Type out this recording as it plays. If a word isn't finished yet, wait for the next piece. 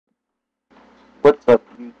What's up,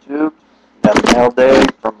 YouTube? Got mail day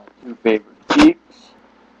from my two favorite geeks,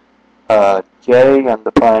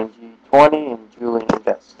 J_Undefined_20 and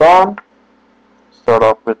Julian_Gaston. Start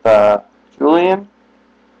off with Julian.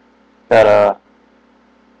 Got a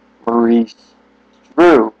Maurice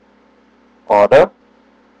Drew auto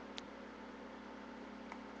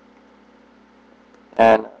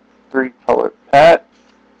and a 3-color patch.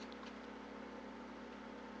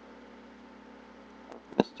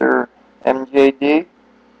 Mr. MJD.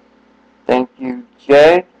 Thank you,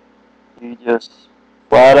 Jay. You just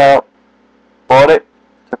flat out bought it,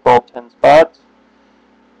 took all 10 spots.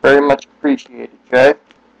 Very much appreciated, Jay.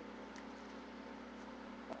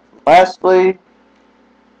 Lastly,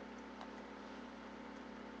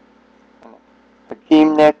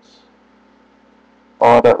 Hakeem Nicks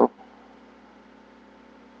auto.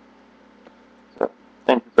 So,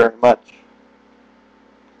 thank you very much.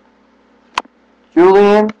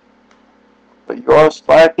 Julian, but you are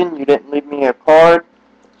slacking. You didn't leave me a card.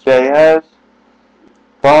 Jay has.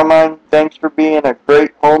 Carmine, thanks for being a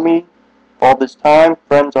great homie all this time.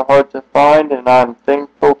 Friends are hard to find, and I'm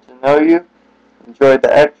thankful to know you. Enjoy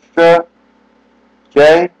the extra.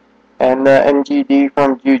 Jay, and the NGD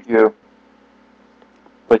from Juju,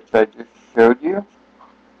 which I just showed you.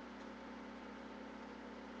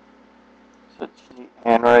 Such neat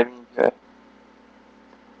handwriting, Jay.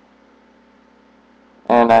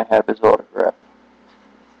 And I have his autograph.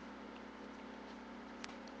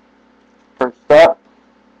 First up,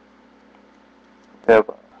 we have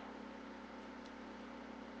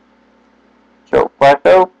Joe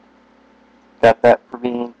Flacco. Got that for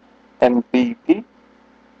being MVP. The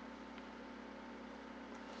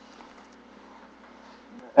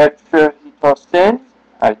extra he tossed in,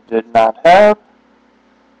 I did not have.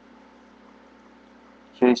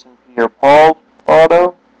 Jason Pierre-Paul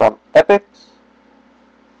auto from Epics.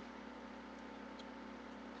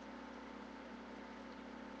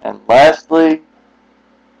 And lastly,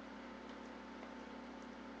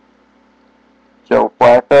 Joe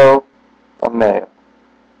Flacco from Mayo.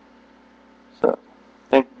 So,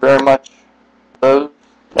 thank you very much those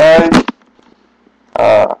guys.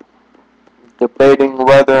 Debating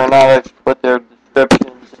whether or not I should put their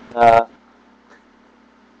descriptions and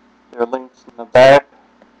their links in the back,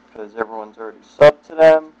 because everyone's already subbed to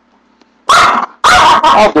them.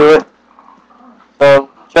 I'll do it.